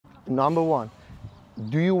number one,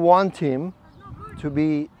 do you want him to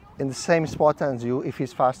be in the same spot as you if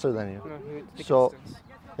he's faster than you? No, he would take So, distance.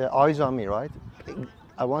 yeah, eyes on me, right?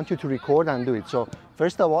 I want you to record and do it. So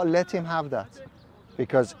first of all, let him have that,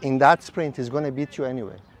 because in that sprint he's going to beat you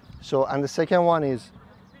anyway. So, and the second one is,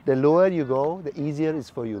 the lower you go, the easier it is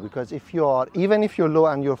for you, because if you are, even if you're low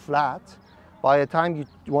and you're flat, by the time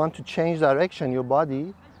you want to change direction, your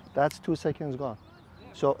body, that's 2 seconds gone.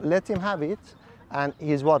 So let him have it. And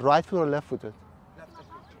he's what, right foot or left footed?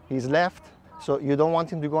 He's left, so you don't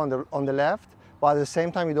want him to go on the left, but at the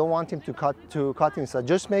same time you don't want him to cut inside.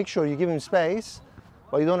 Just make sure you give him space,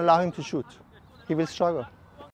 but you don't allow him to shoot. He will struggle.